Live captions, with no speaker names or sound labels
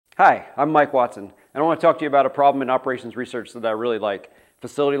Hi, I'm Mike Watson, and I want to talk to you about a problem in operations research that I really like.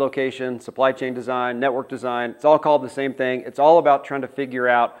 Facility location, supply chain design, network design, it's all called the same thing. It's all about trying to figure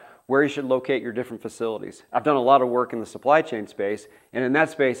out where you should locate your different facilities. I've done a lot of work in the supply chain space, and in that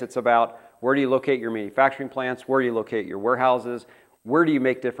space it's about where do you locate your manufacturing plants, where do you locate your warehouses, where do you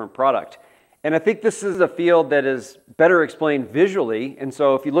make different product. And I think this is a field that is better explained visually. And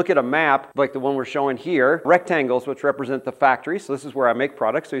so if you look at a map, like the one we're showing here, rectangles which represent the factory. So this is where I make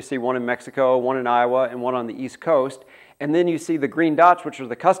products. So you see one in Mexico, one in Iowa, and one on the East Coast. And then you see the green dots, which are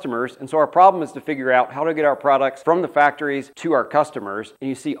the customers. And so our problem is to figure out how to get our products from the factories to our customers. And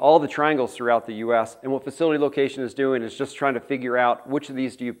you see all the triangles throughout the US. And what facility location is doing is just trying to figure out which of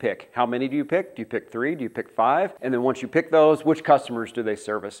these do you pick? How many do you pick? Do you pick 3? Do you pick 5? And then once you pick those, which customers do they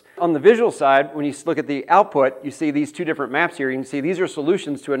service? On the visual side, when you look at the output, you see these two different maps here. You can see these are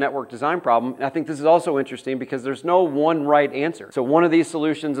solutions to a network design problem. And I think this is also interesting because there's no one right answer. So one of these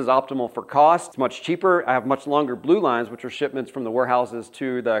solutions is optimal for cost. It's much cheaper. I have much longer blue lines, which are shipments from the warehouses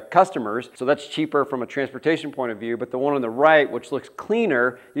to the customers. So that's cheaper from a transportation point of view. But the one on the right, which looks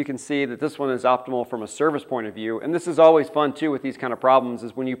cleaner, you can see that this one is optimal from a service point of view. And this is always fun too with these kind of problems,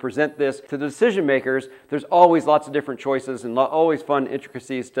 is when you present this to the decision makers, there's always lots of different choices and always fun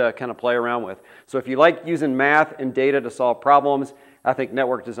intricacies to kind of play around with. So if you like using math and data to solve problems, I think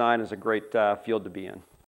network design is a great field to be in.